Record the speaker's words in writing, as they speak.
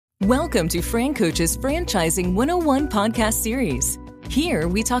Welcome to Fran Coach's Franchising 101 podcast series. Here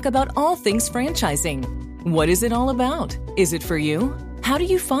we talk about all things franchising. What is it all about? Is it for you? How do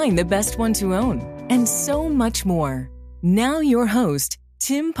you find the best one to own? And so much more. Now your host,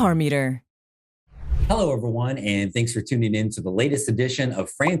 Tim Parmeter. Hello, everyone, and thanks for tuning in to the latest edition of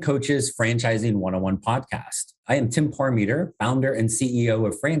Fran Coach's Franchising 101 podcast. I am Tim Parmeter, founder and CEO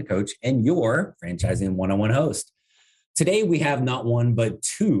of Fran Coach, and your Franchising 101 host. Today, we have not one, but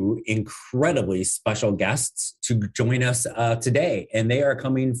two incredibly special guests to join us today. And they are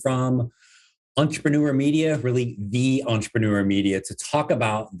coming from Entrepreneur Media, really the Entrepreneur Media, to talk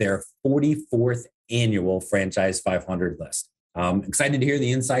about their 44th annual Franchise 500 list. Excited to hear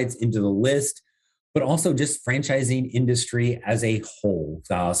the insights into the list, but also just franchising industry as a whole.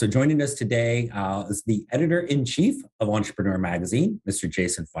 So joining us today is the editor-in-chief of Entrepreneur Magazine, Mr.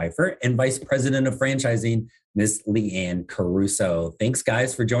 Jason Feifer, and Vice President of Franchising, Ms. Leanne Caruso. Thanks,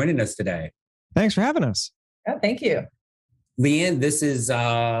 guys, for joining us today. Thanks for having us. Oh, thank you. Leanne, this is,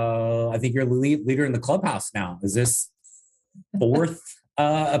 I think you're leader in the clubhouse now. Is this fourth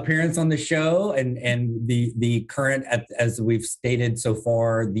appearance on the show and the current, as we've stated so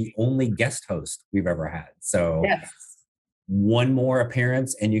far, the only guest host we've ever had. So yes. One more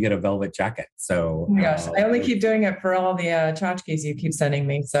appearance and you get a velvet jacket. So oh my gosh, I only keep doing it for all the tchotchkes you keep sending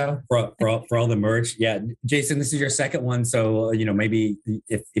me. So for all the merch. Yeah. Jason, this is your second one. So, maybe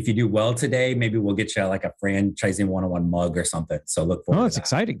if you do well today, maybe we'll get you like a Franchising 101 mug or something. So look forward to that. It's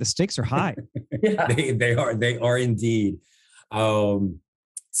exciting. The stakes are high. Yeah. They are indeed. So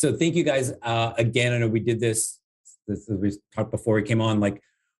thank you guys again. I know we did this we talked before we came on, like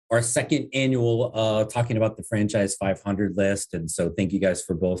our second annual talking about the Franchise 500 list. And so thank you guys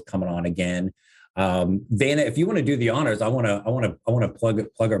for both coming on again. Vanna, if you want to do the honors, I want to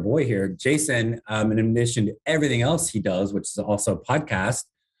plug our boy here. Jason, in addition to everything else he does, which is also a podcast,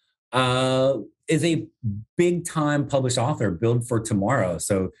 is a big time published author, Build for Tomorrow.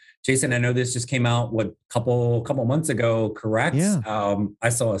 So Jason, I know this just came out, couple months ago, correct? Yeah. I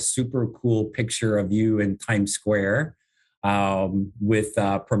saw a super cool picture of you in Times Square with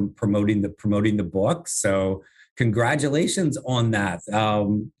promoting the book. So congratulations on that.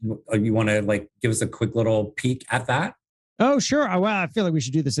 You want to give us a quick little peek at that? Oh, sure. Well, I feel like we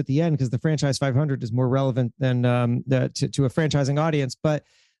should do this at the end because the Franchise 500 is more relevant than to a franchising audience. But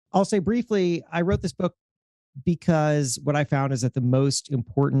I'll say briefly, I wrote this book because what I found is that the most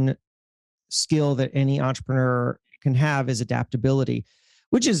important skill that any entrepreneur can have is adaptability,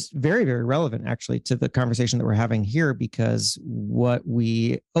 which is very, very relevant actually to the conversation that we're having here, because what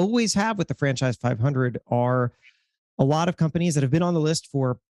we always have with the Franchise 500 are a lot of companies that have been on the list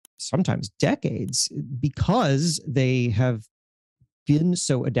for sometimes decades because they have been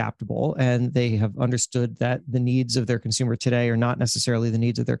so adaptable and they have understood that the needs of their consumer today are not necessarily the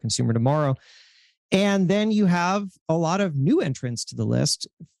needs of their consumer tomorrow. And then you have a lot of new entrants to the list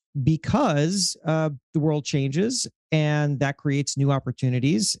because the world changes and that creates new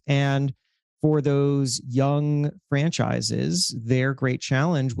opportunities. And for those young franchises, their great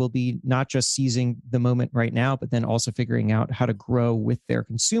challenge will be not just seizing the moment right now, but then also figuring out how to grow with their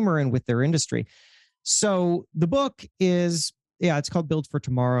consumer and with their industry. So the book is, it's called Build for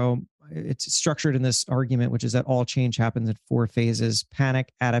Tomorrow. It's structured in this argument, which is that all change happens in 4 phases: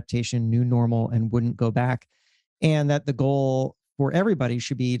 panic, adaptation, new normal, and wouldn't go back. And that the goal for everybody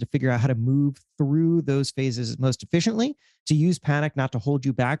should be to figure out how to move through those phases most efficiently, to use panic not to hold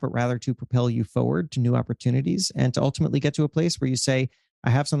you back, but rather to propel you forward to new opportunities, and to ultimately get to a place where you say, I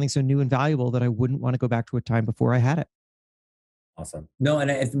have something so new and valuable that I wouldn't want to go back to a time before I had it. Awesome. No,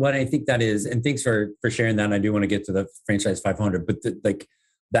 and what I think that is, and thanks for sharing that. And I do want to get to the Franchise 500, but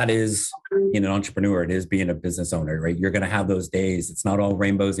that is being an entrepreneur. It is being a business owner, right? You're going to have those days. It's not all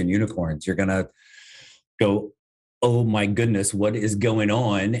rainbows and unicorns. You're going to go, oh my goodness, what is going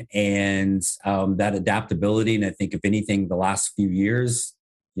on? And that adaptability. And I think if anything, the last few years,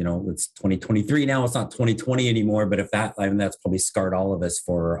 it's 2023 now, it's not 2020 anymore. But that's probably scarred all of us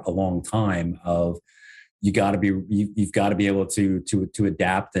for a long time of, you've got to be able to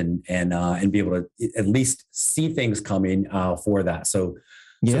adapt and be able to at least see things coming for that. So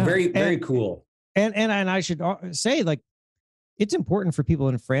very, very cool. And I should say, it's important for people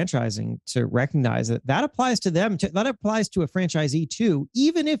in franchising to recognize that applies to them. That applies to a franchisee too.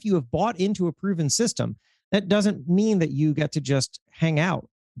 Even if you have bought into a proven system, that doesn't mean that you get to just hang out,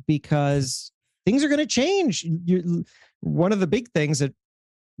 because things are going to change. One of the big things that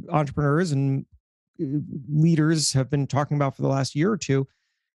entrepreneurs and leaders have been talking about for the last year or two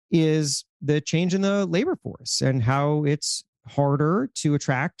is the change in the labor force and how it's harder to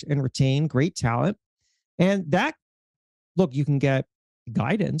attract and retain great talent. And that, look, you can get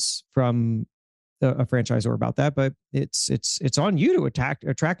guidance from a franchisor about that, but it's on you to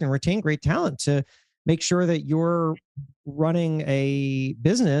attract and retain great talent to make sure that you're running a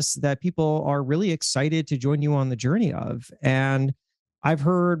business that people are really excited to join you on the journey of. And I've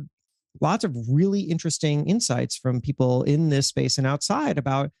heard lots of really interesting insights from people in this space and outside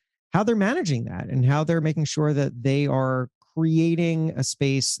about how they're managing that and how they're making sure that they are creating a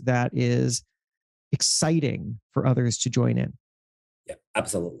space that is exciting for others to join in. Yeah,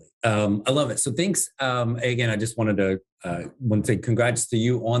 absolutely. I love it. So thanks. Again, I just wanted to want to say congrats to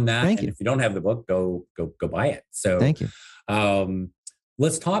you on that. Thank and you. If you don't have the book, go buy it. So thank you.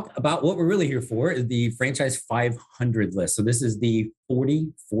 Let's talk about what we're really here for, is the Franchise 500 list. So this is the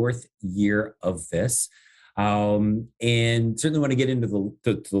 44th year of this. And certainly want to get into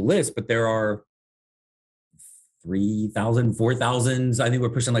the list, but there are 3,000, 4,000. I think we're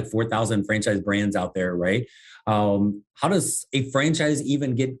pushing like 4,000 franchise brands out there, right? How does a franchise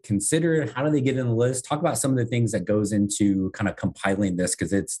even get considered? How do they get in the list? Talk about some of the things that goes into kind of compiling this,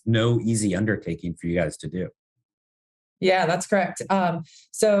 because it's no easy undertaking for you guys to do. Yeah, that's correct.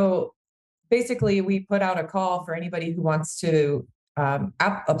 So basically, we put out a call for anybody who wants to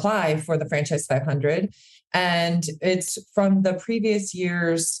apply for the Franchise 500. And it's from the previous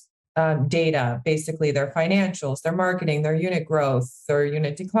year's data, basically their financials, their marketing, their unit growth, their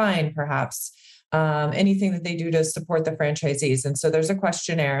unit decline, perhaps, anything that they do to support the franchisees. And so there's a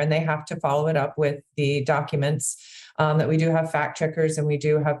questionnaire, and they have to follow it up with the documents that we do have fact checkers, and we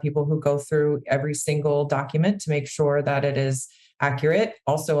do have people who go through every single document to make sure that it is accurate.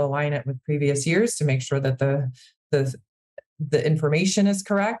 Also align it with previous years to make sure that the information is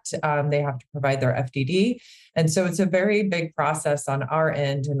correct. They have to provide their FDD. And so it's a very big process on our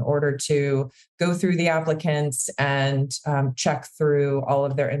end in order to go through the applicants and check through all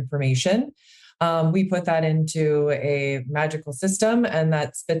of their information. We put that into a magical system, and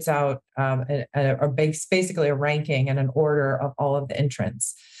that spits out basically a ranking and an order of all of the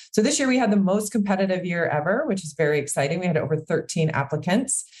entrants. So this year we had the most competitive year ever, which is very exciting. We had over 13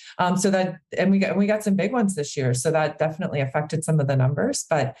 applicants. And we got some big ones this year. So that definitely affected some of the numbers,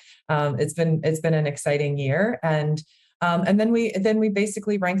 but it's been an exciting year. And then we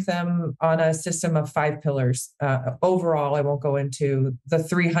basically rank them on a system of 5 pillars. Overall, I won't go into the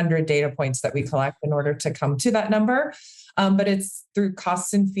 300 data points that we collect in order to come to that number. But it's through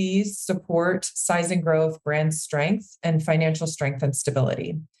costs and fees, support, size and growth, brand strength, and financial strength and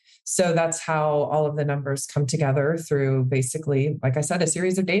stability. So that's how all of the numbers come together through basically, like I said, a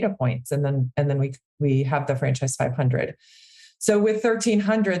series of data points. And then we have the Franchise 500. So with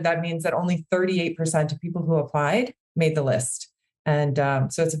 1,300, that means that only 38% of people who applied made the list. And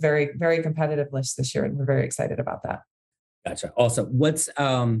so it's a very, very competitive list this year, and we're very excited about that. Gotcha. Awesome.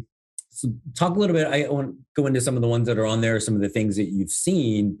 So talk a little bit. I want to go into some of the ones that are on there, some of the things that you've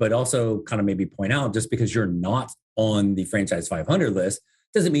seen, but also kind of maybe point out, just because you're not on the Franchise 500 list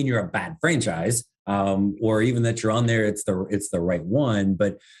doesn't mean you're a bad franchise, or even that you're on there, it's the right one.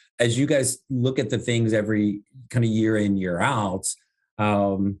 But as you guys look at the things every kind of year in, year out,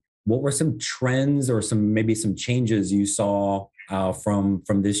 what were some trends or maybe some changes you saw from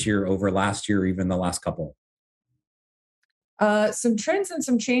this year over last year, even the last couple? Some trends and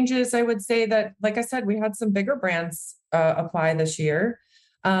some changes. I would say that, like I said, we had some bigger brands apply this year.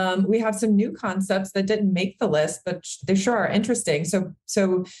 We have some new concepts that didn't make the list, but they sure are interesting.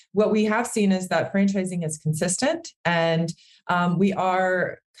 So what we have seen is that franchising is consistent, and we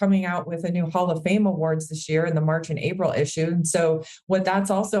are coming out with a new Hall of Fame awards this year in the March and April issue. And so what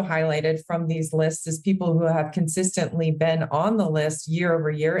that's also highlighted from these lists is people who have consistently been on the list year over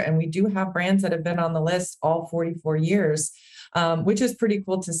year. And we do have brands that have been on the list all 44 years. Which is pretty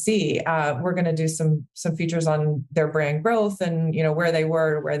cool to see. We're going to do some features on their brand growth and where they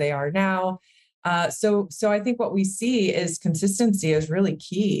were, where they are now. So I think what we see is consistency is really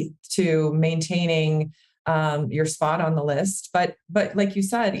key to maintaining your spot on the list. But like you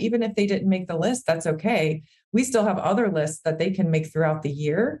said, even if they didn't make the list, that's okay. We still have other lists that they can make throughout the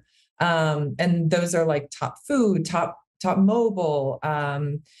year, and those are like top food, top mobile,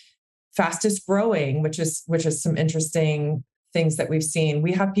 fastest growing, which is some interesting things that we've seen.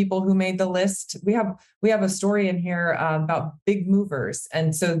 We have people who made the list. We have a story in here about big movers.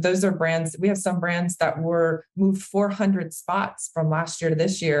 And so those are brands. We have some brands that were moved 400 spots from last year to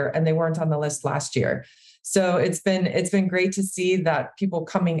this year, and they weren't on the list last year. So it's been great to see that people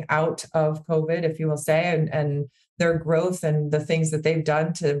coming out of COVID, if you will say, and their growth and the things that they've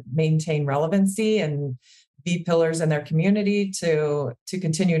done to maintain relevancy and be pillars in their community to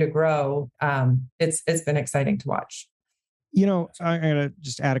continue to grow. It's been exciting to watch. I'm going to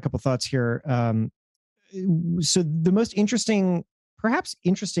just add a couple thoughts here. So the most interesting perhaps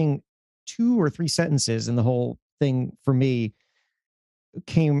interesting 2 or 3 sentences in the whole thing for me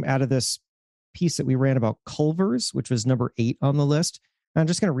came out of this piece that we ran about Culver's, which was number 8 on the list. And I'm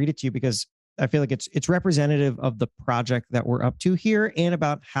just going to read it to you because I feel like it's representative of the project that we're up to here and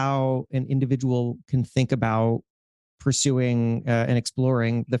about how an individual can think about pursuing and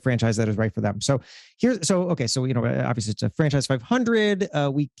exploring the franchise that is right for them. So obviously it's a franchise 500.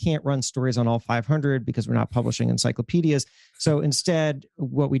 We can't run stories on all 500 because we're not publishing encyclopedias. So instead,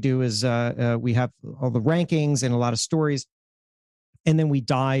 what we do is we have all the rankings and a lot of stories, and then we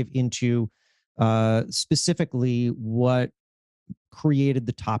dive into specifically what created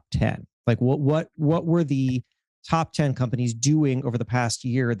the top 10. Like what were the top 10 companies doing over the past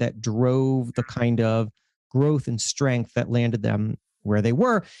year that drove the kind of growth and strength that landed them where they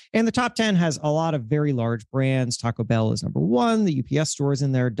were. And the top 10 has a lot of very large brands. Taco Bell is number 1. The UPS stores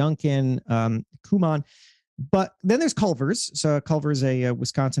in there, Dunkin', Kumon. But then there's Culver's. So Culver's is a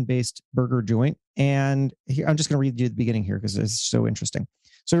Wisconsin-based burger joint. And here, I'm just going to read you the beginning here because it's so interesting.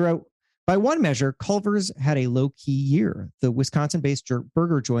 So he wrote, by one measure, Culver's had a low-key year. The Wisconsin-based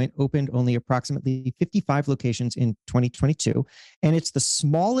burger joint opened only approximately 55 locations in 2022, and it's the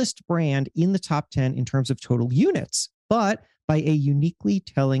smallest brand in the top 10 in terms of total units. But by a uniquely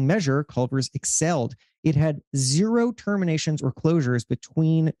telling measure, Culver's excelled. It had 0 terminations or closures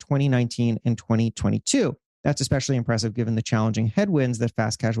between 2019 and 2022. That's especially impressive given the challenging headwinds that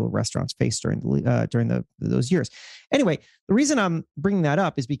fast casual restaurants faced during those years. Anyway, the reason I'm bringing that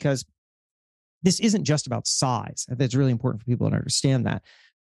up is because this isn't just about size. It's really important for people to understand that.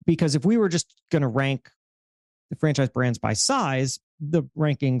 Because if we were just going to rank the franchise brands by size, the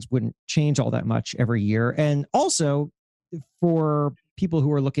rankings wouldn't change all that much every year. And also, for people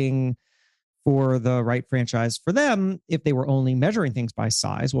who are looking for the right franchise for them, if they were only measuring things by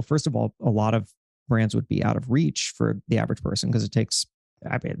size, well, first of all, a lot of brands would be out of reach for the average person because it takes,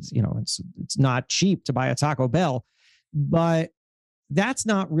 it's not cheap to buy a Taco Bell. But that's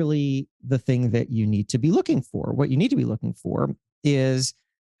not really the thing that you need to be looking for. What you need to be looking for is,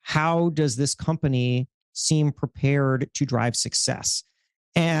 how does this company seem prepared to drive success?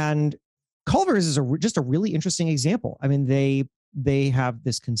 And Culver's is just a really interesting example. I mean, they have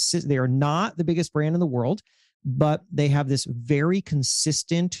this they are not the biggest brand in the world, but they have this very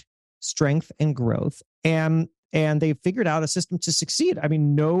consistent strength and growth, and they've figured out a system to succeed. I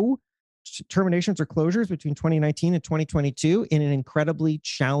mean, no terminations or closures between 2019 and 2022 in an incredibly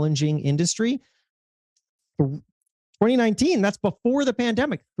challenging industry. 2019, that's before the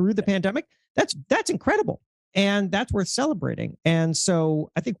pandemic. Through the pandemic, that's incredible. And that's worth celebrating. And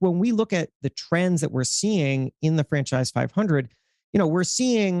so I think when we look at the trends that we're seeing in the Franchise 500, we're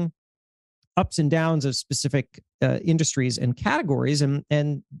seeing ups and downs of specific industries and categories.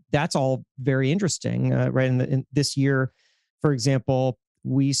 And that's all very interesting, right? In this year, for example,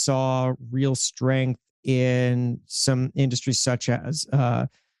 we saw real strength in some industries such as, so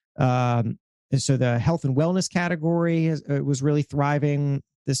the health and wellness category was really thriving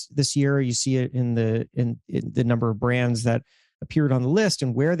this year. You see it in the number of brands that appeared on the list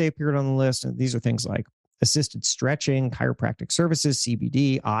and where they appeared on the list. And these are things like assisted stretching, chiropractic services,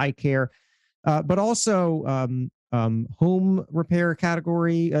 CBD, eye care, but also home repair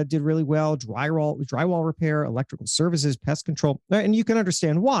category did really well. Drywall repair, electrical services, pest control. And you can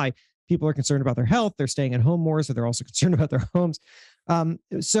understand why. People are concerned about their health. They're staying at home more, so they're also concerned about their homes.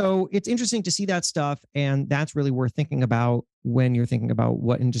 So it's interesting to see that stuff. And that's really worth thinking about when you're thinking about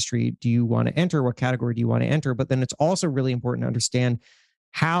what industry do you want to enter, what category do you want to enter. But then it's also really important to understand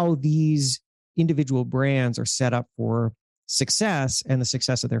how these individual brands are set up for success and the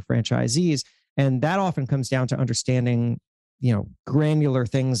success of their franchisees. And that often comes down to understanding, granular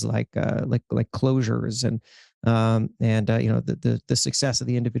things like closures and the success of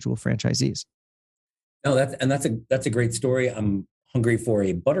the individual franchisees. No, that's a great story. I'm hungry for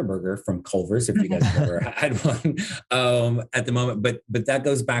a Butterburger from Culver's if you guys have ever had one at the moment. But that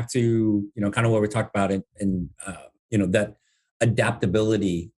goes back to kind of what we talked about in that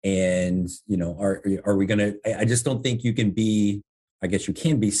adaptability and are we gonna? I just don't think you can be. I guess you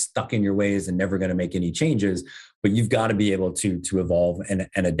can be stuck in your ways and never going to make any changes, but you've got to be able to evolve and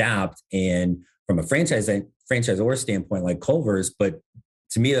adapt. And from a franchisor standpoint, like Culver's, but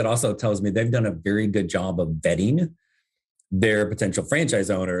to me, that also tells me they've done a very good job of vetting their potential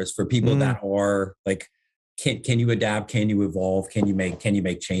franchise owners for people that are like, can you adapt? Can you evolve? Can you make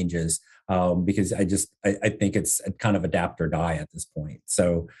changes? Because I think it's kind of adapt or die at this point.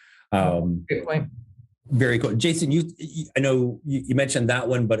 So, good point. Very cool. Jason, I know you mentioned that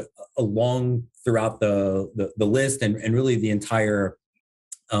one, but along throughout the list and really the entire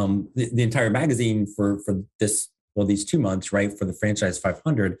magazine for this these 2 months, right, for the Franchise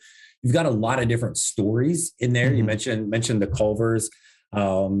 500, you've got a lot of different stories in there. You mentioned the Culvers.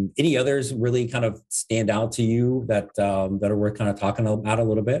 Any others really kind of stand out to you that are worth kind of talking about a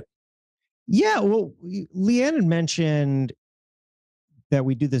little bit? Yeah, well, Leanne had mentioned that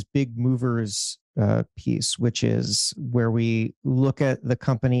we do this big movers piece, which is where we look at the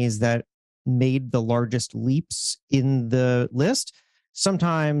companies that made the largest leaps in the list.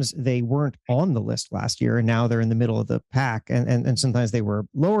 Sometimes they weren't on the list last year and now they're in the middle of the pack. And sometimes they were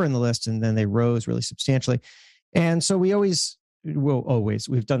lower in the list and then they rose really substantially. And so we've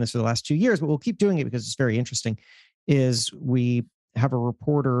done this for the last 2 years, but we'll keep doing it because it's very interesting, is we have a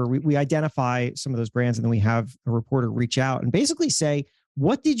reporter, we identify some of those brands and then we have a reporter reach out and basically say,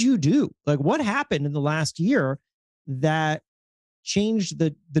 what did you do? Like what happened in the last year that changed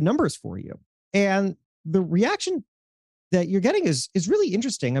the numbers for you? And the reaction that you're getting is really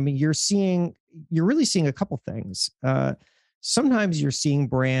interesting. I mean, you're really seeing a couple things. Sometimes you're seeing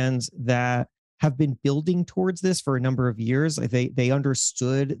brands that have been building towards this for a number of years. Like they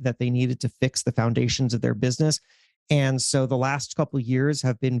understood that they needed to fix the foundations of their business. And so the last couple of years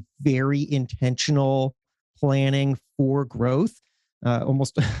have been very intentional planning for growth.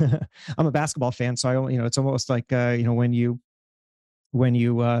 Almost, I'm a basketball fan, so it's almost like when you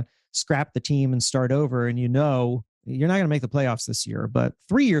scrap the team and start over, and you're not going to make the playoffs this year, but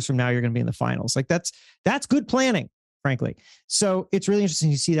 3 years from now you're going to be in the finals. Like that's good planning, frankly. So it's really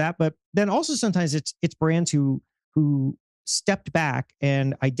interesting to see that. But then also sometimes it's brands who stepped back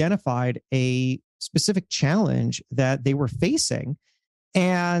and identified a specific challenge that they were facing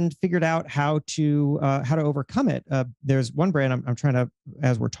and figured out how to overcome it. There's one brand I'm trying to,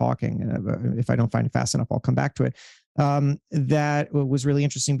 as we're talking, if I don't find it fast enough, I'll come back to it. That was really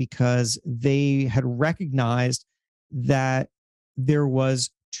interesting because they had recognized that there was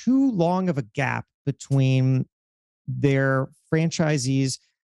too long of a gap between their franchisees.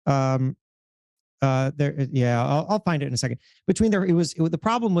 I'll find it in a second. The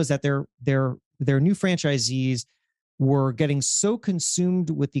problem was that their new franchisees were getting so consumed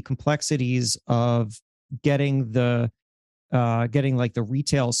with the complexities of getting like the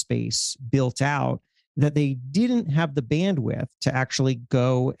retail space built out that they didn't have the bandwidth to actually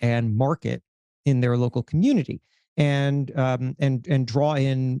go and market in their local community and draw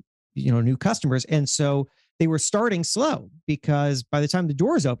in new customers. And so they were starting slow because by the time the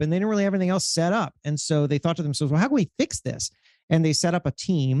doors open, they didn't really have anything else set up. And so they thought to themselves, well, how can we fix this? And they set up a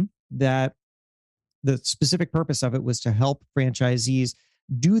team that the specific purpose of it was to help franchisees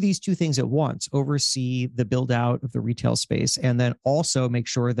do these two things at once: oversee the build out of the retail space, and then also make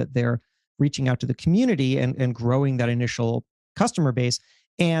sure that they're reaching out to the community and growing that initial customer base.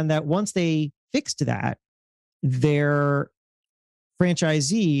 And that once they fixed that, their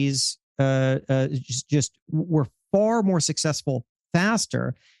franchisees just were far more successful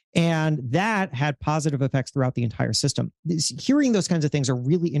faster. And that had positive effects throughout the entire system. Hearing those kinds of things are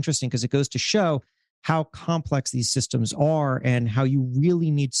really interesting because it goes to show how complex these systems are and how you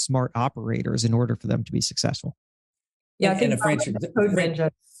really need smart operators in order for them to be successful. Yeah, I think Code Ninjas,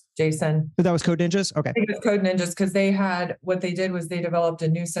 Jason. But that was Code Ninjas? Okay. I think it was Code Ninjas because what they did was they developed a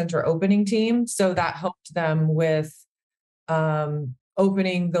new center opening team. So that helped them with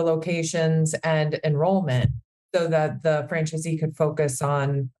opening the locations and enrollment so that the franchisee could focus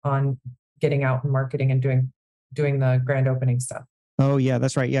on getting out and marketing and doing the grand opening stuff. Oh yeah,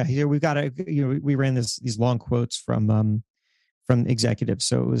 that's right. Yeah, here we've got we ran these long quotes from executives.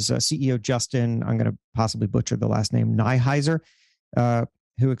 So it was CEO Justin, I'm going to possibly butcher the last name, Nyheiser,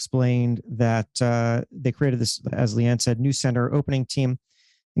 who explained that they created this, as Leanne said, new center opening team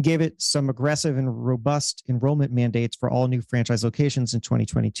and gave it some aggressive and robust enrollment mandates for all new franchise locations in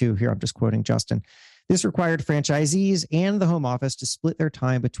 2022. Here, I'm just quoting Justin. This required franchisees and the home office to split their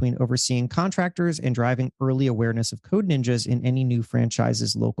time between overseeing contractors and driving early awareness of Code Ninjas in any new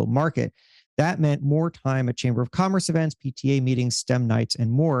franchise's local market. That meant more time at Chamber of Commerce events, PTA meetings, STEM nights, and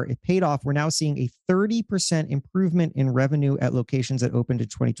more. It paid off. We're now seeing a 30% improvement in revenue at locations that opened in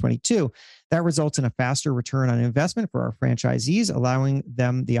 2022. That results in a faster return on investment for our franchisees, allowing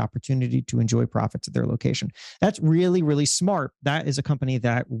them the opportunity to enjoy profits at their location. That's really, really smart. That is a company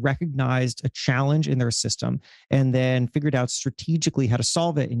that recognized a challenge in their system and then figured out strategically how to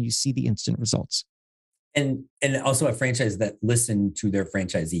solve it, and you see the instant results. And also a franchise that listened to their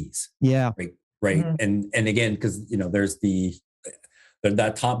franchisees. Yeah. Right. Mm-hmm. And again, because there's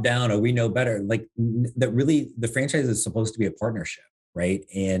that top down, or we know better. Like that really the franchise is supposed to be a partnership, right?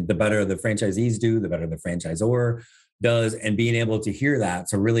 And the better the franchisees do, the better the franchisor does, and being able to hear that.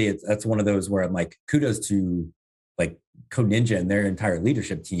 So really that's one of those where I'm like, kudos to like Code Ninja and their entire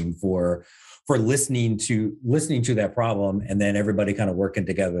leadership team for for listening to that problem, and then everybody kind of working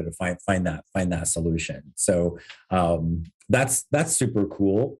together to find that solution. So that's super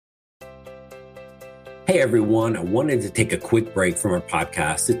cool. Hey everyone, I wanted to take a quick break from our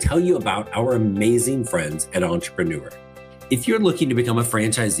podcast to tell you about our amazing friends at Entrepreneur. If you're looking to become a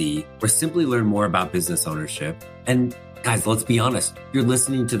franchisee or simply learn more about business ownership, and guys, let's be honest, you're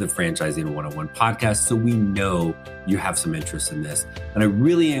listening to the Franchising 101 podcast, so we know you have some interest in this. And I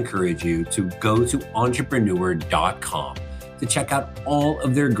really encourage you to go to entrepreneur.com to check out all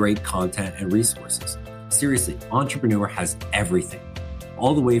of their great content and resources. Seriously, Entrepreneur has everything,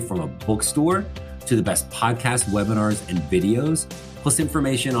 all the way from a bookstore to the best podcasts, webinars, and videos, plus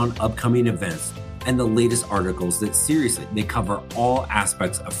information on upcoming events and the latest articles that seriously, they cover all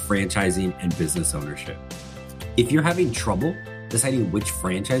aspects of franchising and business ownership. If you're having trouble deciding which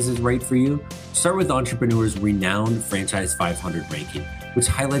franchise is right for you, start with Entrepreneur's renowned Franchise 500 ranking, which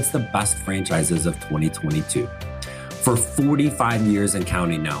highlights the best franchises of 2022. For 45 years and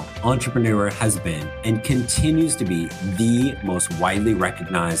counting now, Entrepreneur has been and continues to be the most widely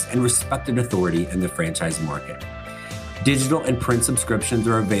recognized and respected authority in the franchise market. Digital and print subscriptions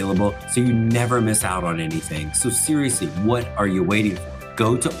are available, so you never miss out on anything. So seriously, what are you waiting for?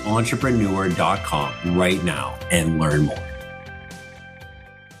 Go to entrepreneur.com right now and learn more.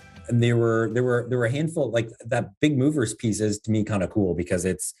 And there were a handful, like that Big Movers piece is to me kind of cool because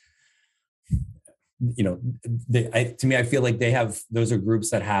it's, to me, I feel like those are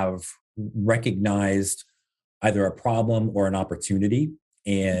groups that have recognized either a problem or an opportunity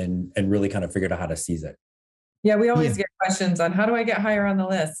and really kind of figured out how to seize it. Yeah, we always get questions on how do I get higher on the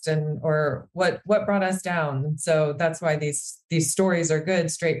list or what brought us down. So that's why these stories are good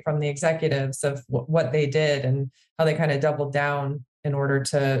straight from the executives of what they did and how they kind of doubled down in order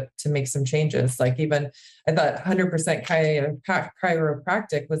to make some changes. Like even I thought 100%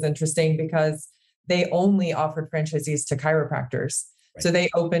 chiropractic was interesting because they only offered franchisees to chiropractors. Right. So they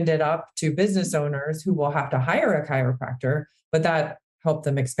opened it up to business owners who will have to hire a chiropractor, but that helped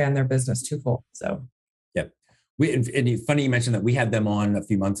them expand their business twofold. So, yeah. And funny you mentioned that we had them on a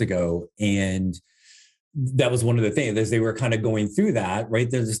few months ago, and that was one of the things as they were kind of going through that, right?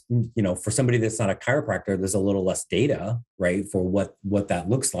 There's, for somebody that's not a chiropractor, there's a little less data, right? For what that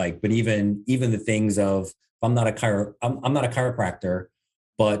looks like. But even the things of, I'm not a chiropractor,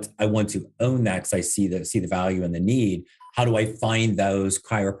 but I want to own that because I see the value and the need. How do I find those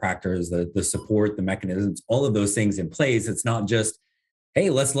chiropractors, the support, the mechanisms, all of those things in place? It's not just,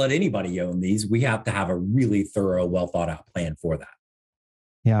 hey, let's let anybody own these. We have to have a really thorough, well thought out plan for that.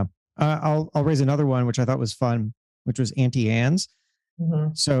 Yeah. I'll raise another one, which I thought was fun, which was Auntie Anne's. Mm-hmm.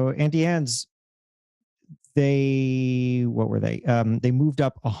 So Auntie Anne's, what were they? They moved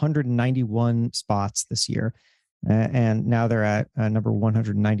up 191 spots this year. And now they're at number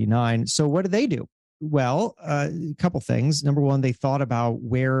 199. So what did they do? Well, a couple things. Number one, they thought about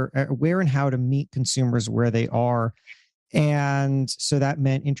where and how to meet consumers where they are. And so that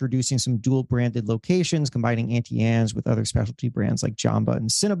meant introducing some dual branded locations, combining Auntie Anne's with other specialty brands like Jamba and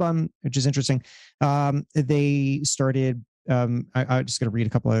Cinnabon, which is interesting. They started, I'm just going to read a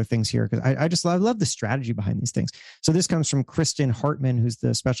couple other things here because I love the strategy behind these things. So this comes from Kristen Hartman, who's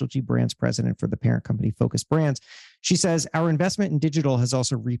the specialty brands president for the parent company Focus Brands. She says, our investment in digital has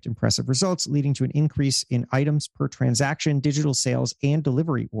also reaped impressive results, leading to an increase in items per transaction, digital sales, and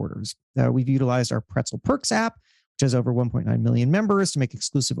delivery orders. We've utilized our Pretzel Perks app, which has over 1.9 million members, to make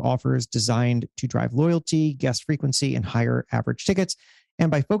exclusive offers designed to drive loyalty, guest frequency, and higher average tickets. And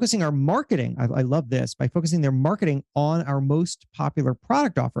by focusing our marketing, I love this, by focusing their marketing on our most popular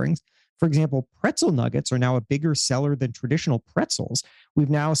product offerings, for example, pretzel nuggets are now a bigger seller than traditional pretzels. We've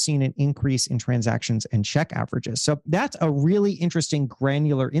now seen an increase in transactions and check averages. So that's a really interesting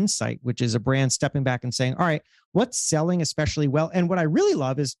granular insight, which is a brand stepping back and saying, all right, what's selling especially well? And what I really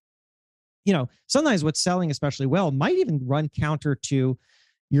love is, sometimes what's selling especially well might even run counter to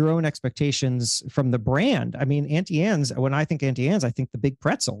your own expectations from the brand. I mean, Auntie Anne's, when I think Auntie Anne's, I think the big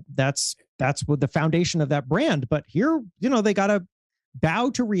pretzel. That's what the foundation of that brand. But here, they got to bow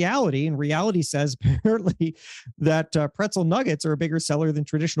to reality. And reality says apparently that pretzel nuggets are a bigger seller than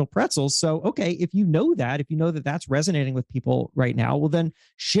traditional pretzels. So, okay, if you know that that's resonating with people right now, well, then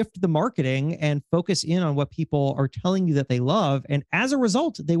shift the marketing and focus in on what people are telling you that they love. And as a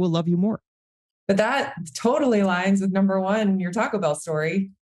result, they will love you more. But that totally aligns with number one, your Taco Bell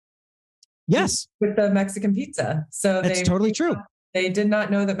story. Yes. With the Mexican pizza. So that's totally true. They did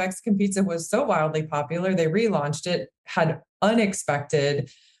not know that Mexican pizza was so wildly popular. They relaunched it, had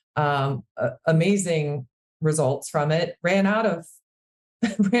unexpected, amazing results from it, ran out of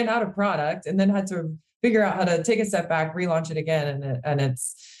product, and then had to figure out how to take a step back, relaunch it again. And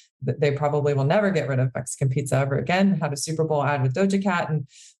it's they probably will never get rid of Mexican pizza ever again. Had a Super Bowl ad with Doja Cat. And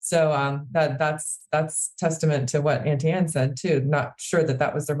so that's testament to what Auntie Anne said too. Not sure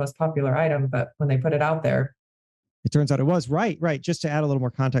that was their most popular item, but when they put it out there, it turns out it was. Right. Just to add a little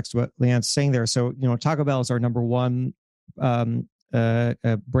more context to what Leanne's saying there. So, Taco Bell is our number one brand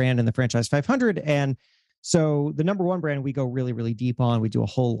in the Franchise 500. And so the number one brand we go really, really deep on. We do a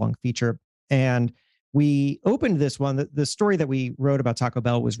whole long feature. And we opened this one. The story that we wrote about Taco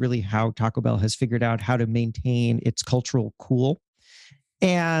Bell was really how Taco Bell has figured out how to maintain its cultural cool.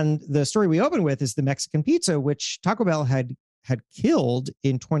 And the story we opened with is the Mexican pizza, which Taco Bell had killed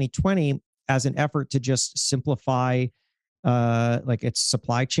in 2020 as an effort to just simplify like its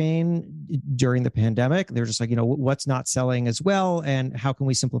supply chain during the pandemic. They're just like, what's not selling as well, and how can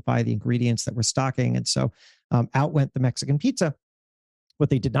we simplify the ingredients that we're stocking? And so out went the Mexican pizza. What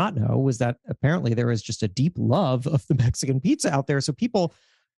they did not know was that apparently there is just a deep love of the Mexican pizza out there. So people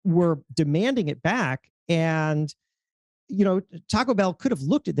were demanding it back. And, Taco Bell could have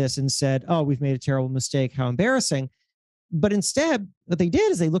looked at this and said, oh, we've made a terrible mistake. How embarrassing. But instead, what they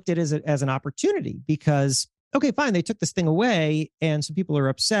did is they looked at it as an opportunity because, okay, fine, they took this thing away and some people are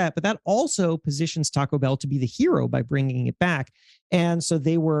upset, but that also positions Taco Bell to be the hero by bringing it back. And so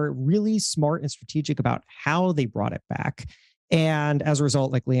they were really smart and strategic about how they brought it back. And as a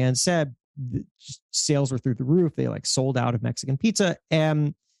result, like Leanne said, sales were through the roof. They sold out of Mexican pizza.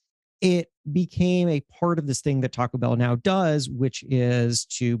 And it became a part of this thing that Taco Bell now does, which is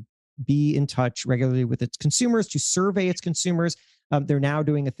to be in touch regularly with its consumers, to survey its consumers. They're now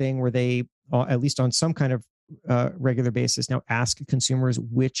doing a thing where they, at least on some kind of regular basis, now ask consumers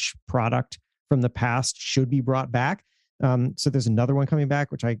which product from the past should be brought back. So there's another one coming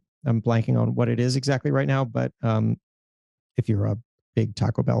back, which I'm blanking on what it is exactly right now. But if you're a big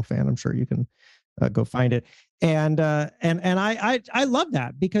Taco Bell fan, I'm sure you can go find it. And I love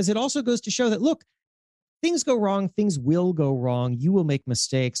that because it also goes to show that, look, things go wrong, things will go wrong, you will make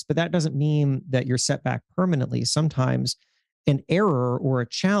mistakes, but that doesn't mean that you're set back permanently. Sometimes an error or a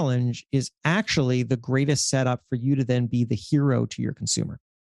challenge is actually the greatest setup for you to then be the hero to your consumer.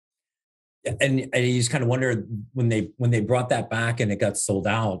 And you just kind of wonder when they brought that back and it got sold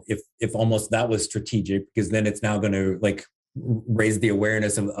out, if almost that was strategic, because then it's now going to raise the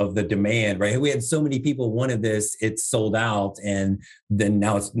awareness of the demand, right? We had so many people wanted this, it's sold out, and then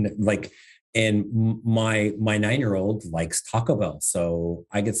now it's and my 9-year-old likes Taco Bell. So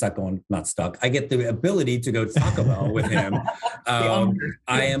I get stuck on, not stuck. I get the ability to go to Taco Bell with him. I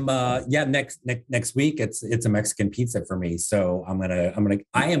am, next week it's a Mexican pizza for me. So I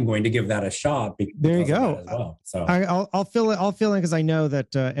am going to give that a shot. There you go. As well. So I'll fill in because I know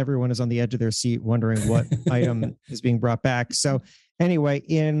that everyone is on the edge of their seat wondering what item is being brought back. So anyway,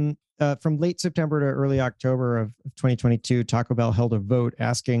 from late September to early October of 2022, Taco Bell held a vote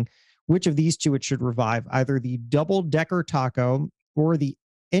asking which of these two it should revive, either the double-decker taco or the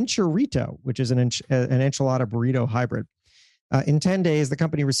enchilito, which is an enchilada burrito hybrid. In 10 days, the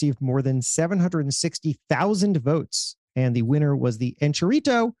company received more than 760,000 votes, and the winner was the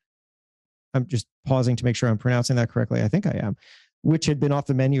enchilito. I'm just pausing to make sure I'm pronouncing that correctly. I think I am, which had been off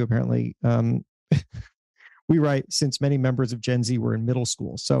the menu, apparently. We write since many members of Gen Z were in middle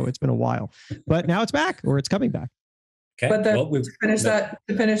school, so it's been a while. But now it's back, or it's coming back. Okay. But to finish that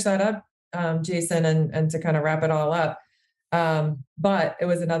up, Jason, and to kind of wrap it all up, but it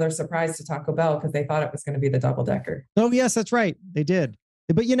was another surprise to Taco Bell because they thought it was going to be the double decker. Oh yes, that's right, they did.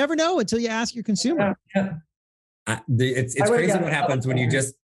 But you never know until you ask your consumer. Yeah. It's crazy what happens when you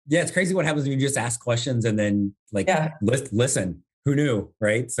just it's crazy what happens when you just ask questions and then listen. Who knew,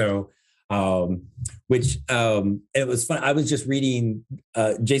 right? So. It was fun. I was just reading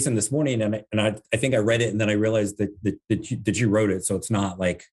Jason this morning, and I think I read it, and then I realized that you wrote it, so it's not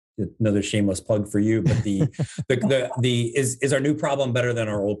like another shameless plug for you. But is our new problem better than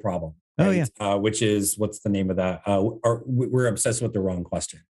our old problem? Right? Oh yeah. Which is, what's the name of that? We're obsessed with the wrong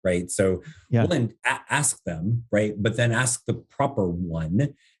question, right? So then ask them, right? But then ask the proper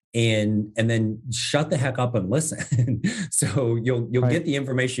one. And then shut the heck up and listen. So you'll get the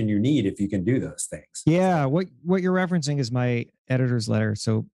information you need if you can do those things. Yeah. What you're referencing is my editor's letter.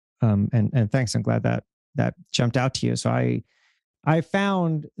 So and thanks. I'm glad that jumped out to you. So I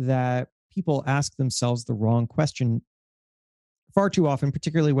found that people ask themselves the wrong question far too often,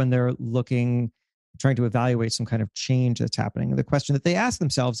 particularly when they're trying to evaluate some kind of change that's happening. And the question that they ask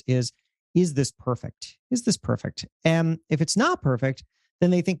themselves is this perfect? Is this perfect? And if it's not perfect, then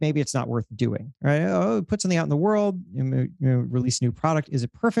they think maybe it's not worth doing, right? Oh, put something out in the world, release a new product. Is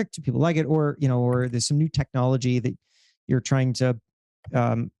it perfect? Do people like it? Or there's some new technology that you're trying to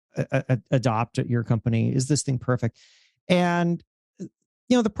adopt at your company. Is this thing perfect? And,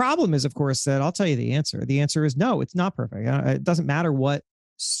 The problem is, of course, that I'll tell you the answer. The answer is no, it's not perfect. It doesn't matter what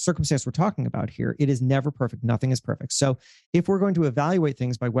circumstance we're talking about here. It is never perfect. Nothing is perfect. So if we're going to evaluate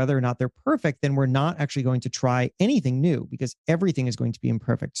things by whether or not they're perfect, then we're not actually going to try anything new because everything is going to be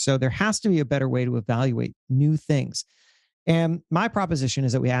imperfect. So there has to be a better way to evaluate new things. And my proposition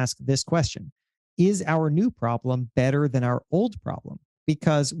is that we ask this question: is our new problem better than our old problem?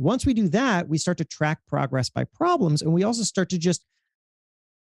 Because once we do that, we start to track progress by problems, and we also start to just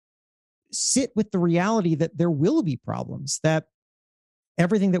sit with the reality that there will be problems, that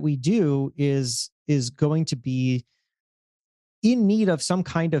everything that we do is going to be in need of some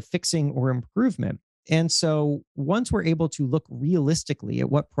kind of fixing or improvement. And so once we're able to look realistically at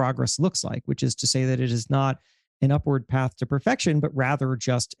what progress looks like, which is to say that it is not an upward path to perfection, but rather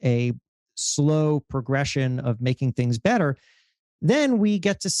just a slow progression of making things better, then we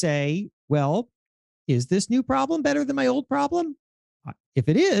get to say, well, is this new problem better than my old problem? If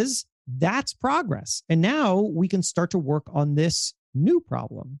it is, that's progress. And now we can start to work on this new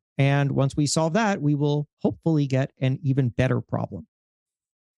problem. And once we solve that, we will hopefully get an even better problem.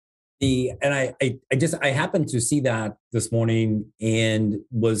 I happened to see that this morning and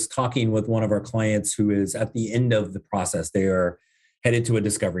was talking with one of our clients who is at the end of the process. They are headed to a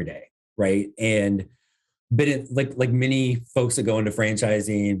discovery day, right? And been like many folks that go into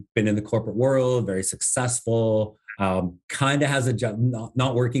franchising, been in the corporate world, very successful, kind of has a job,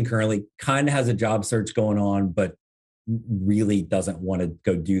 not working currently, kind of has a job search going on, but really doesn't want to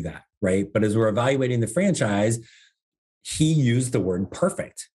go do that, right? But as we're evaluating the franchise, he used the word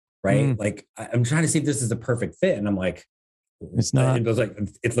perfect, right? Like, I'm trying to see if this is a perfect fit. And I'm like, it's not. It was like,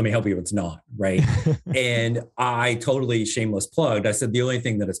 let me help you. It's not, right? And I totally shameless plugged. I said, the only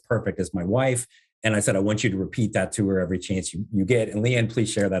thing that is perfect is my wife. And I said, I want you to repeat that to her every chance you get. And Leanne,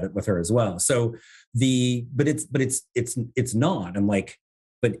 please share that with her as well. So but it's not. I'm like,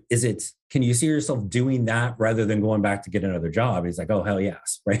 but can you see yourself doing that rather than going back to get another job? He's like, oh, hell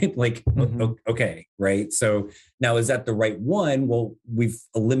yes. Right. Like, okay. Right. So now, is that the right one? Well, we've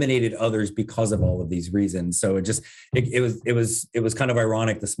eliminated others because of all of these reasons. So it was kind of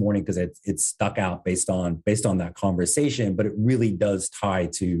ironic this morning because it stuck out based on that conversation, but it really does tie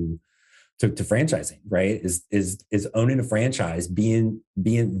to franchising, right? Is owning a franchise, being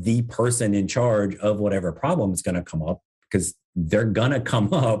the person in charge of whatever problem is going to come up, because they're going to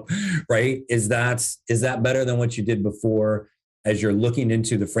come up, right? Is that better than what you did before? As you're looking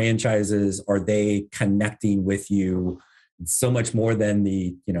into the franchises, are they connecting with you so much more than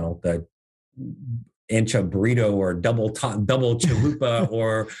the ancha burrito or double chalupa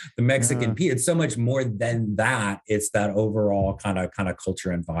or the Mexican pizza? It's so much more than that. It's that overall kind of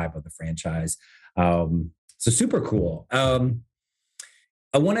culture and vibe of the franchise. So super cool.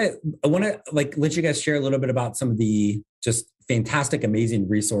 I want to let you guys share a little bit about some of the just fantastic, amazing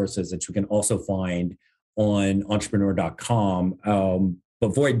resources that you can also find on entrepreneur.com.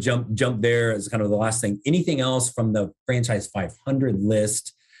 Before I jump there as kind of the last thing, anything else from the Franchise 500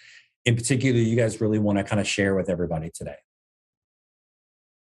 list in particular you guys really want to kind of share with everybody today?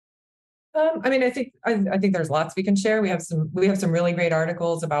 I think there's lots we can share. We have some really great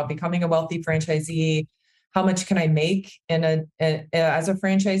articles about becoming a wealthy franchisee. How much can I make as a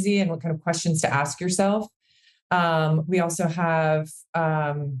franchisee, and what kind of questions to ask yourself? We also have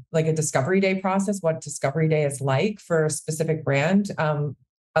like a discovery day process, what discovery day is like for a specific brand.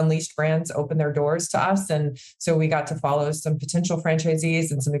 Unleashed brands open their doors to us. And so we got to follow some potential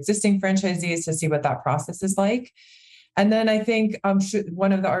franchisees and some existing franchisees to see what that process is like. And then I think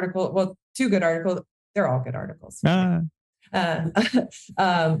one of the articles, well, two good articles, they're all good articles. But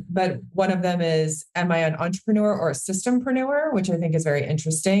one of them is, am I an entrepreneur or a systempreneur, which I think is very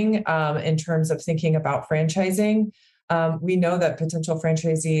interesting in terms of thinking about franchising. We know that potential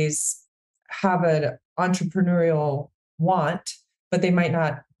franchisees have an entrepreneurial want, but they might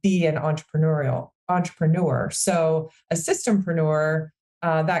not be an entrepreneur. So a systempreneur,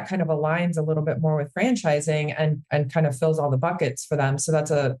 that kind of aligns a little bit more with franchising and kind of fills all the buckets for them. So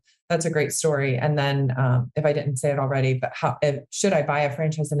that's a great story. And then if I didn't say it already, but should I buy a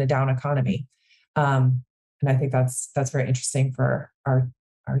franchise in a down economy? And I think that's very interesting for our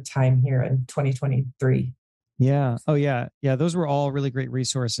time here in 2023. Yeah. Oh, yeah. Yeah. Those were all really great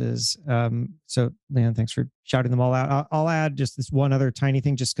resources. So, Leanne, thanks for shouting them all out. I'll add just this one other tiny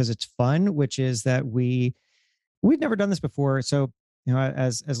thing, just because it's fun, which is that we've never done this before. So,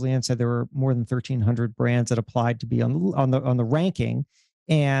 as Leanne said, there were more than 1,300 brands that applied to be on the ranking,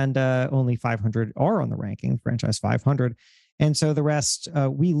 and only 500 are on the ranking, Franchise 500. And so the rest,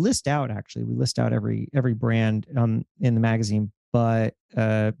 we list out every brand in the magazine, but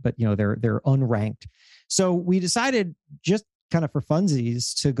they're unranked. So we decided, just kind of for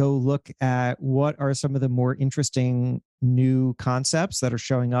funsies to go look at what are some of the more interesting new concepts that are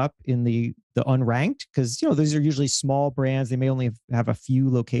showing up in the unranked, because those are usually small brands. They may only have a few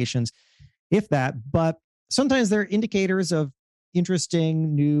locations, if that, but sometimes they're indicators of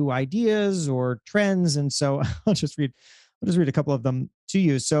interesting new ideas or trends. And so I'll just read a couple of them to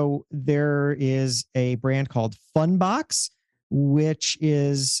you. So there is a brand called Funbox, which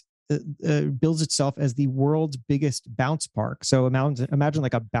is builds itself as the world's biggest bounce park. So imagine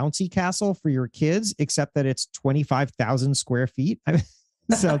like a bouncy castle for your kids, except that it's 25,000 square feet. I mean,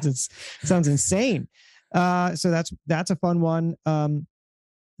 sounds insane. So that's a fun one.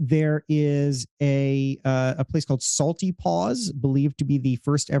 There is a place called Salty Paws, believed to be the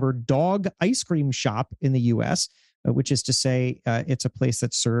first ever dog ice cream shop in the U.S., which is to say, it's a place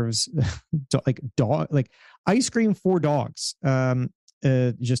that serves like ice cream for dogs.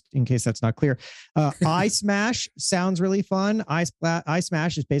 Just in case that's not clear. iSmash sounds really fun.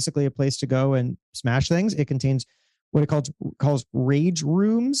 iSmash is basically a place to go and smash things. It contains what it calls rage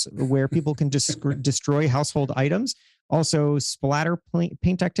rooms, where people can destroy household items. Also, splatter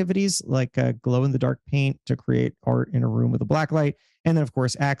paint activities like glow in the dark paint to create art in a room with a black light. And then, of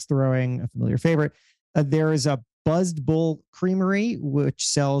course, axe throwing, a familiar favorite. There is a Buzzed Bull Creamery, which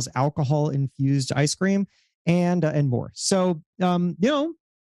sells alcohol infused ice cream, and more. So, give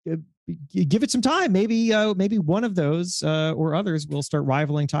it some time. Maybe one of those or others will start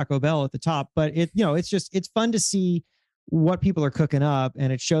rivaling Taco Bell at the top. But it's fun to see what people are cooking up,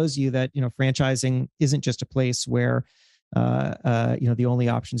 and it shows you that franchising isn't just a place where the only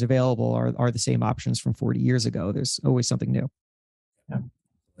options available are the same options from 40 years ago. There's always something new. Yeah.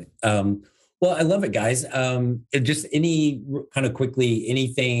 Well, I love it, guys. Just anything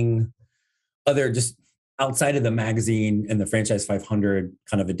other, just outside of the magazine and the Franchise 500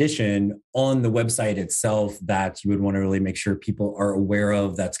 kind of edition, on the website itself, that you would want to really make sure people are aware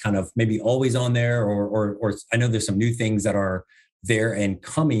of, that's kind of maybe always on there, or I know there's some new things that are there and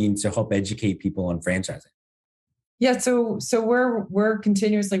coming to help educate people on franchising. Yeah, so we're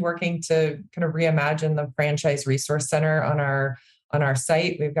continuously working to kind of reimagine the Franchise Resource Center on our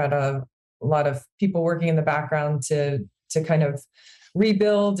site. We've got a lot of people working in the background to kind of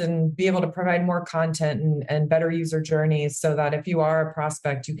rebuild and be able to provide more content and better user journeys, so that if you are a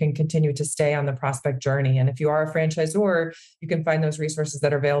prospect, you can continue to stay on the prospect journey. And if you are a franchisor, you can find those resources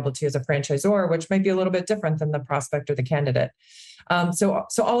that are available to you as a franchisor, which might be a little bit different than the prospect or the candidate. So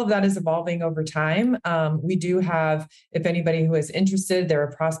all of that is evolving over time. We do have, if anybody who is interested, they're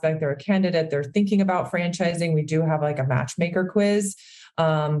a prospect, they're a candidate, they're thinking about franchising, we do have like a matchmaker quiz.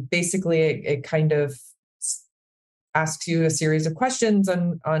 Basically, it kind of asks you a series of questions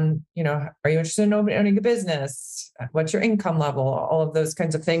on are you interested in owning a business? What's your income level? All of those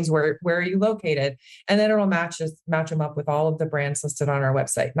kinds of things. Where are you located? And then it'll match them up with all of the brands listed on our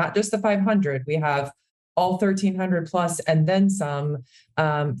website. Not just the 500. We have all 1,300 plus and then some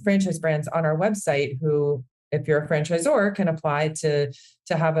franchise brands on our website who, if you're a franchisor, can apply to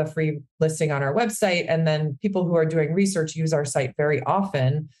have a free listing on our website. And then people who are doing research use our site very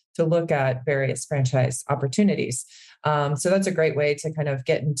often to look at various franchise opportunities. So that's a great way to kind of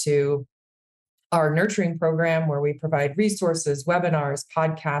get into our nurturing program, where we provide resources, webinars,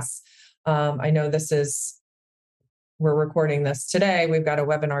 podcasts. I know we're recording this today. We've got a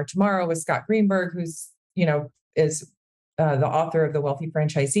webinar tomorrow with Scott Greenberg, who's, is the author of The Wealthy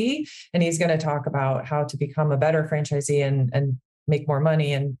Franchisee. And he's going to talk about how to become a better franchisee and make more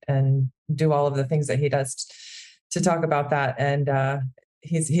money and do all of the things that he does to talk about that. And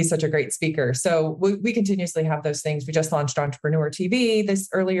he's such a great speaker. So we continuously have those things. We just launched Entrepreneur TV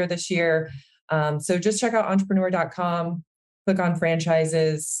earlier this year. So just check out entrepreneur.com, click on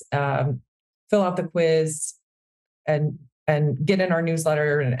franchises, fill out the quiz, and get in our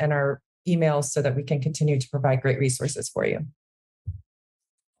newsletter and our emails so that we can continue to provide great resources for you.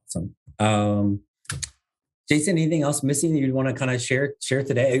 Awesome. Jason, anything else missing that you'd want to kind of share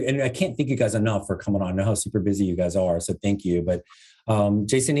today? And I can't thank you guys enough for coming on. I know how super busy you guys are, so thank you. But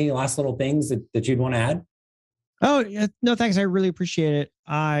Jason, any last little things that you'd want to add? Oh, yeah, no, thanks. I really appreciate it.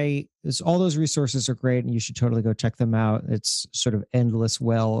 All those resources are great, and you should totally go check them out. It's sort of endless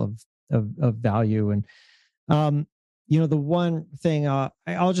well of value. And the one thing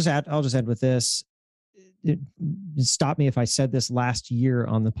I'll just add with this. Stop me if I said this last year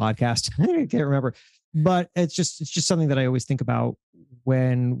on the podcast. I can't remember, but it's just something that I always think about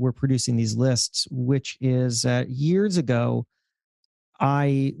when we're producing these lists, which is years ago,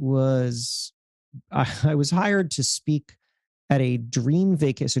 I was hired to speak at a Dream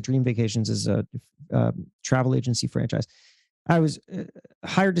Vacations. So Dream Vacations is a travel agency franchise. I was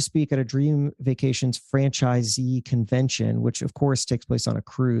hired to speak at a Dream Vacations franchisee convention, which of course takes place on a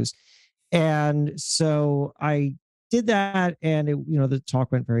cruise. And so I did that, and the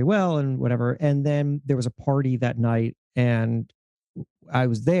talk went very well and whatever. And then there was a party that night, and I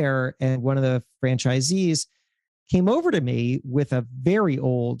was there, and one of the franchisees came over to me with a very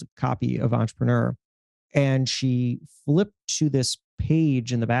old copy of Entrepreneur, and she flipped to this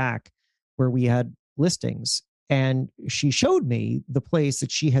page in the back where we had listings, and she showed me the place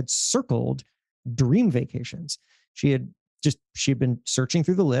that she had circled Dream Vacations. She'd been searching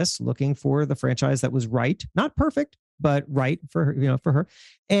through the list, looking for the franchise that was right, not perfect, but right for her, for her.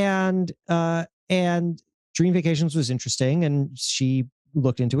 And Dream Vacations was interesting, and she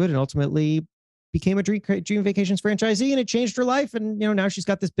looked into it and ultimately became a Dream Vacations franchisee, and it changed her life. And, now she's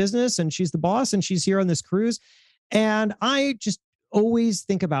got this business, and she's the boss, and she's here on this cruise. And I just always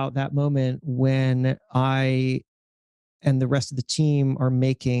think about that moment when I and the rest of the team are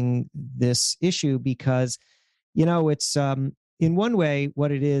making this issue, because, it's, in one way,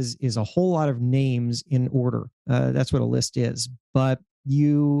 what it is a whole lot of names in order. That's what a list is. But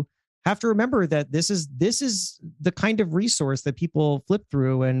you have to remember that this is the kind of resource that people flip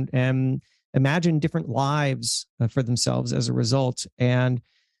through and imagine different lives for themselves as a result. And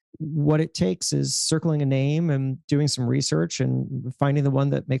what it takes is circling a name and doing some research and finding the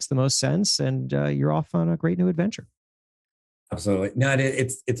one that makes the most sense. And you're off on a great new adventure. Absolutely. No,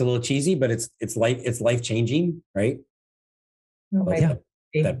 it's a little cheesy, but it's life changing, right? Oh, my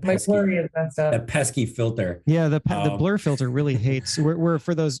blurry is messed up. That pesky filter. Yeah, the blur filter really hates. We're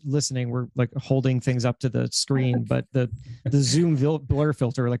for those listening, we're like holding things up to the screen, but the Zoom blur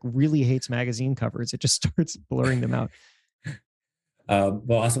filter like really hates magazine covers. It just starts blurring them out.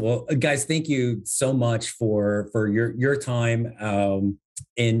 Well, awesome. Well, guys, thank you so much for your time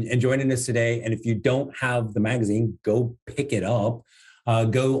in joining us today. And if you don't have the magazine, go pick it up.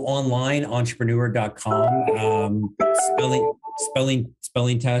 Go online, entrepreneur.com.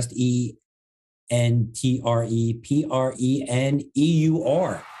 Spelling test,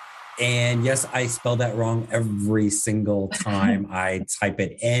 ENTREPRENEUR. And yes, I spell that wrong every single time I type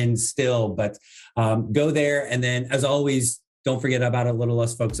it in still, but go there. And then as always, don't forget about a little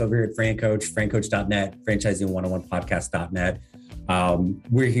us folks over here at FranCoach, francoach.net, franchising101podcast.net.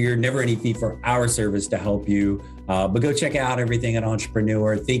 We're here, never any fee for our service to help you, but go check out everything at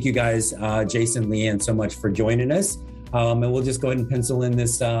Entrepreneur. Thank you guys, Jason, Leanne, so much for joining us. And we'll just go ahead and pencil in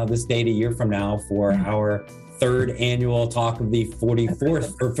this date a year from now for our third annual talk of the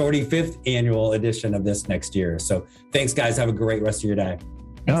 44th or 45th annual edition of this next year. So thanks, guys. Have a great rest of your day.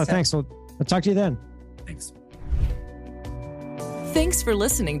 Thanks. I'll talk to you then. Thanks. Thanks for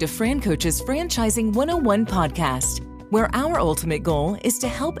listening to FranCoach's Franchising 101 podcast, where our ultimate goal is to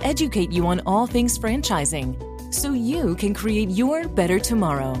help educate you on all things franchising so you can create your better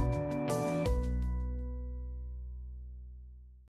tomorrow.